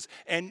Jesus is.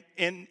 And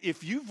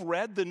if you've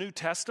read the New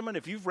Testament,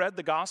 if you've read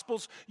the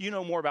Gospels, you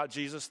know more about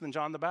Jesus than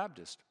John the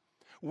Baptist.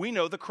 We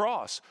know the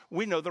cross.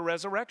 We know the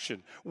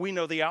resurrection. We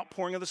know the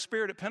outpouring of the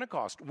Spirit at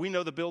Pentecost. We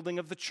know the building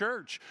of the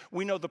church.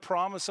 We know the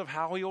promise of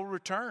how he'll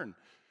return.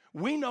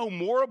 We know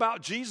more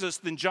about Jesus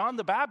than John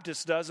the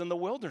Baptist does in the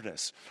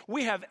wilderness.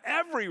 We have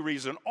every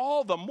reason,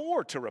 all the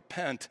more, to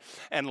repent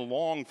and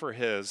long for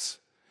his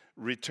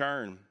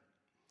return.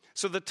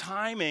 So the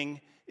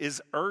timing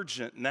is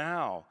urgent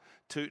now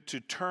to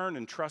turn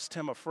and trust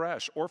him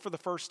afresh, or for the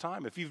first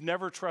time. If you've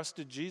never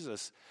trusted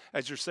Jesus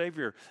as your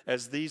Savior,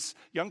 as these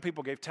young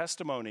people gave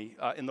testimony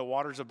in the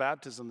waters of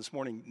baptism this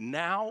morning,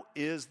 now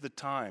is the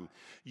time.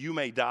 You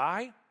may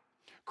die.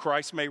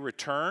 Christ may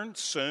return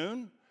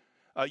soon.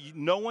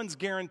 No one's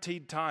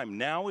guaranteed time.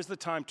 Now is the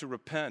time to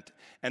repent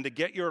and to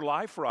get your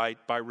life right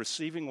by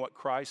receiving what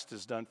Christ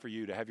has done for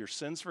you, to have your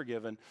sins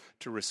forgiven,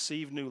 to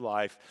receive new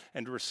life,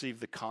 and to receive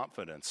the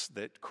confidence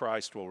that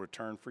Christ will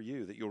return for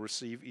you, that you'll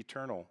receive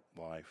eternal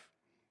life.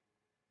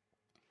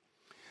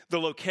 The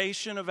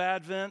location of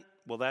Advent,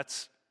 well,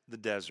 that's the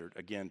desert,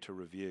 again, to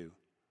review.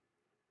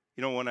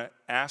 I want to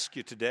ask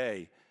you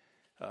today,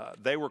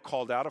 they were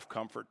called out of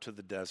comfort to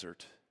the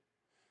desert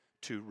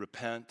to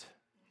repent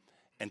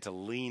and to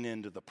lean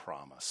into the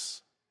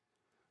promise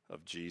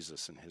of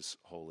Jesus and his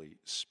Holy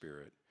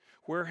Spirit.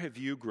 Where have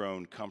you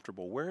grown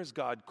comfortable? Where is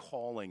God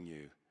calling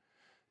you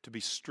to be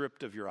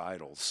stripped of your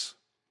idols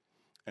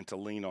and to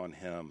lean on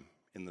him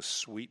in the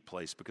sweet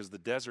place? Because the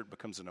desert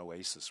becomes an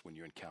oasis when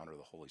you encounter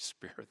the Holy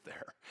Spirit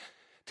there.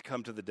 To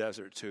come to the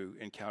desert to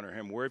encounter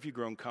him. Where have you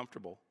grown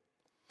comfortable?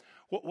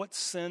 What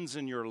sins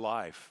in your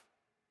life,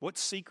 what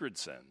secret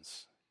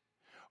sins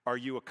are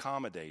you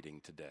accommodating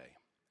today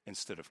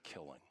instead of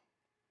killing?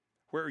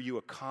 Where are you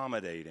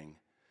accommodating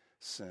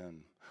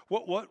sin?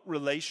 What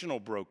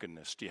relational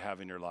brokenness do you have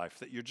in your life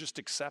that you're just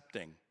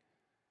accepting?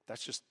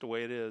 That's just the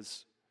way it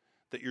is.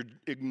 That you're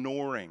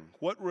ignoring.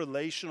 What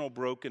relational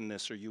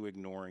brokenness are you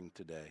ignoring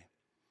today?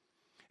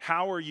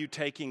 How are you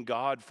taking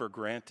God for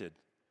granted?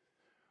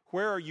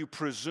 Where are you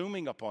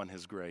presuming upon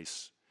his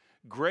grace?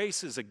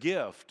 Grace is a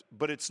gift,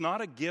 but it's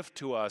not a gift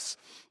to us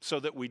so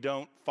that we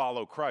don't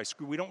follow Christ.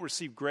 We don't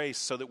receive grace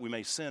so that we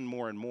may sin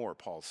more and more,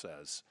 Paul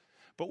says.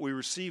 But we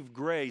receive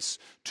grace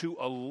to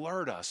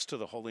alert us to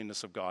the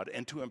holiness of God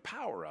and to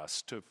empower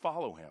us to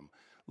follow him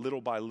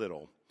little by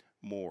little,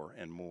 more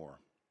and more.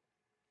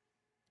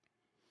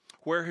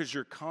 Where has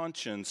your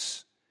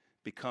conscience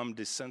become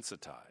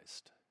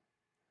desensitized?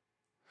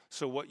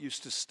 So what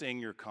used to sting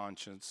your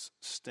conscience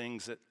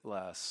stings it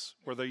less.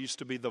 Where there used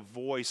to be the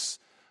voice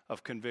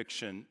of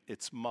conviction,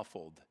 it's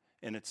muffled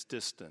and it's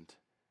distant.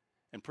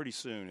 And pretty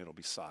soon it'll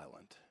be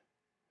silent.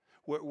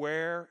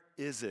 Where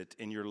is it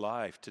in your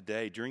life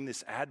today, during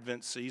this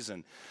Advent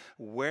season?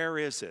 Where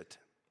is it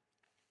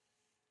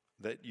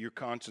that your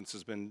conscience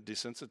has been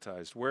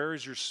desensitized? Where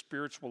is your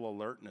spiritual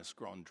alertness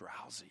grown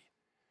drowsy?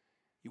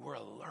 You were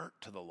alert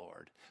to the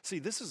Lord. See,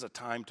 this is a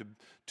time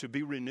to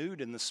be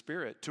renewed in the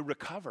Spirit, to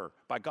recover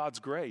by God's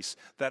grace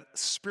that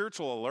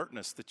spiritual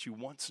alertness that you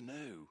once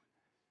knew.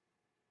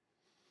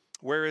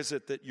 Where is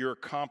it that your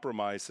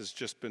compromise has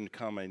just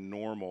become a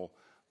normal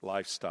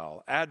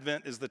lifestyle?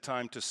 Advent is the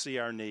time to see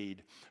our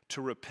need,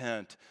 to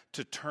repent,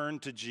 to turn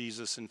to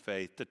Jesus in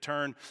faith, to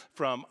turn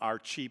from our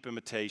cheap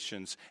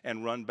imitations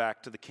and run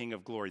back to the King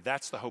of Glory.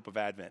 That's the hope of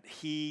Advent.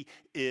 He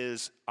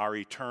is our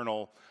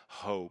eternal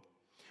hope.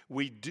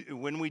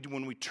 When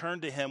we turn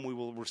to Him, we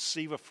will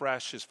receive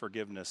afresh His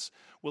forgiveness.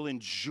 We'll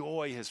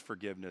enjoy His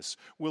forgiveness.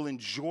 We'll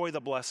enjoy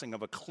the blessing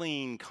of a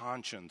clean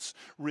conscience,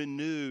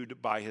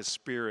 renewed by His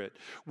Spirit.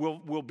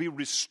 We'll be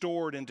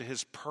restored into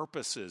His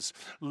purposes,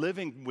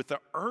 living with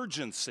the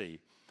urgency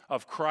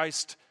of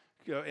Christ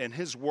and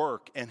His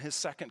work and His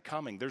second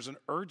coming. There's an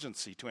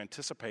urgency to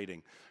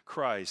anticipating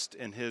Christ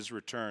and His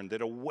return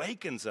that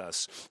awakens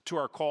us to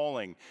our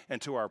calling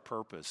and to our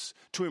purpose,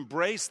 to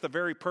embrace the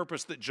very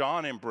purpose that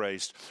John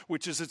embraced,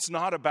 which is it's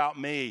not about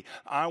me.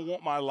 I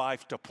want my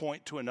life to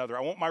point to another.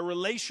 I want my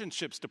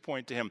relationships to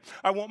point to Him.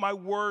 I want my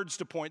words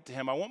to point to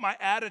Him. I want my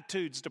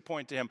attitudes to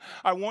point to Him.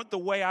 I want the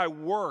way I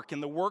work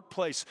in the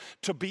workplace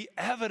to be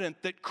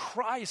evident that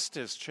Christ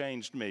has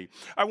changed me.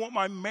 I want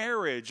my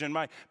marriage and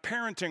my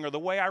parenting or the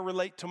way I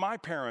relate to my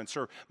parents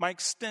or my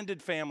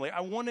extended family. I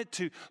want it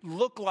to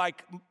look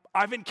like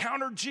I've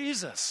encountered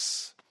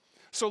Jesus.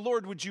 So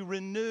Lord, would you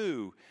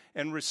renew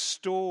and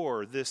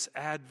restore this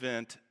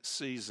Advent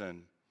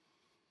season?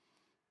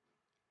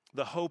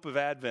 The hope of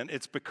Advent,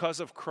 it's because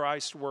of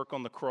Christ's work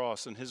on the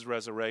cross and His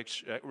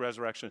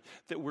resurrection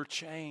that we're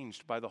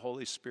changed by the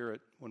Holy Spirit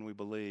when we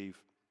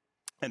believe.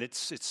 And it's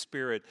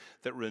Spirit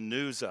that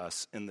renews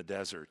us in the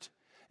desert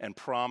and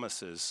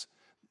promises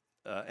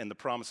and the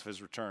promise of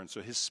His return.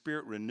 So His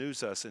Spirit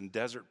renews us in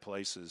desert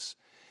places,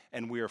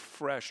 and we are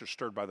fresh or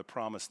stirred by the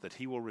promise that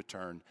He will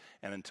return,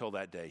 and until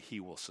that day, He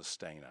will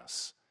sustain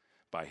us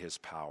by His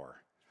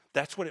power.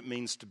 That's what it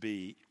means to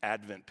be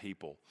Advent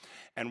people.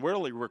 And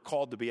really, we're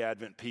called to be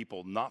Advent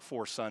people, not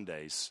for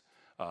Sundays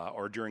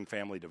or during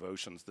family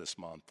devotions this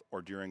month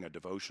or during a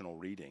devotional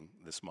reading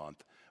this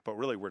month, but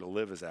really we're to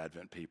live as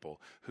Advent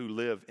people who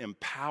live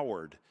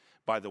empowered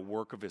by the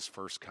work of His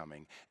first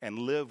coming and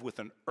live with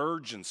an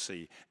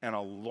urgency and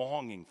a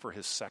longing for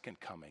His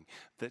second coming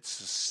that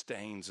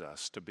sustains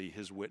us to be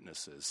His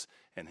witnesses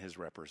and His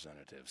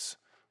representatives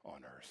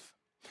on earth.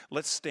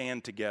 Let's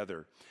stand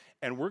together.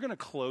 And we're going to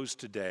close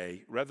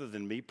today, rather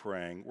than me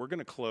praying, we're going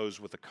to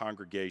close with a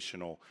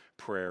congregational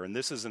prayer. And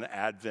this is an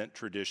Advent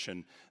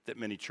tradition that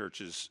many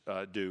churches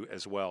do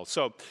as well.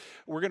 So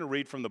we're going to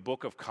read from the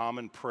Book of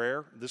Common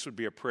Prayer. This would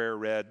be a prayer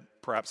read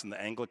perhaps in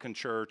the Anglican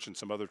Church and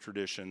some other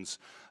traditions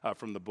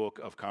from the Book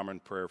of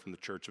Common Prayer from the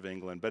Church of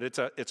England. But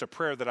it's a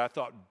prayer that I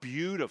thought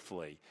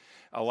beautifully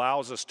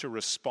allows us to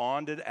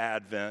respond at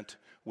Advent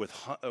with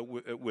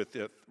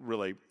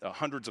really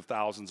hundreds of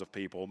thousands of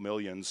people,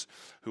 millions,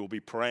 who will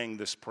be praying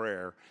this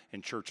prayer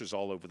in churches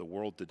all over the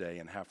world today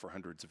and have for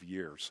hundreds of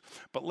years.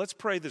 But let's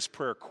pray this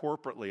prayer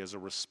corporately as a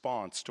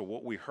response to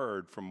what we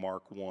heard from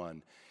Mark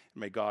 1.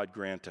 May God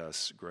grant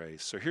us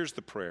grace. So here's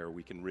the prayer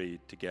we can read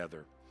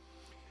together.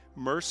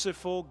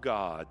 Merciful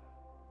God,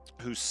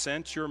 who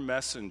sent your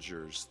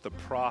messengers, the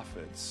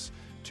prophets,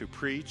 to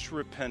preach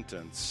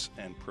repentance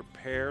and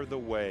prepare the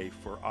way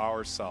for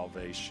our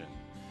salvation,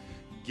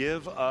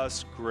 give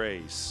us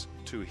grace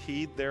to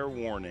heed their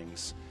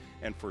warnings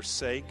and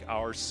forsake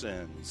our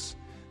sins,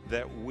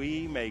 that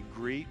we may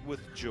greet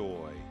with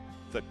joy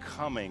the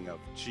coming of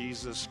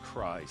Jesus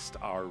Christ,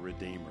 our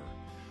Redeemer,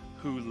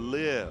 who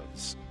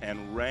lives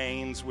and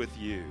reigns with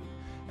you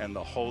and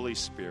the Holy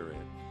Spirit,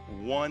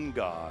 one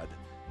God,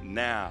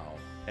 now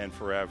and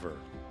forever.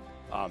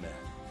 Amen.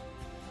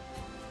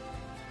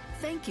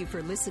 Thank you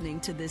for listening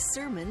to this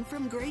sermon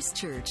from Grace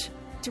Church.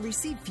 To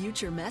receive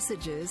future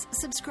messages,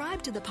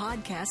 subscribe to the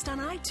podcast on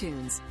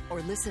iTunes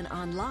or listen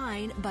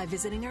online by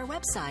visiting our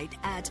website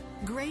at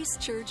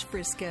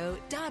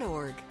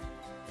gracechurchfrisco.org.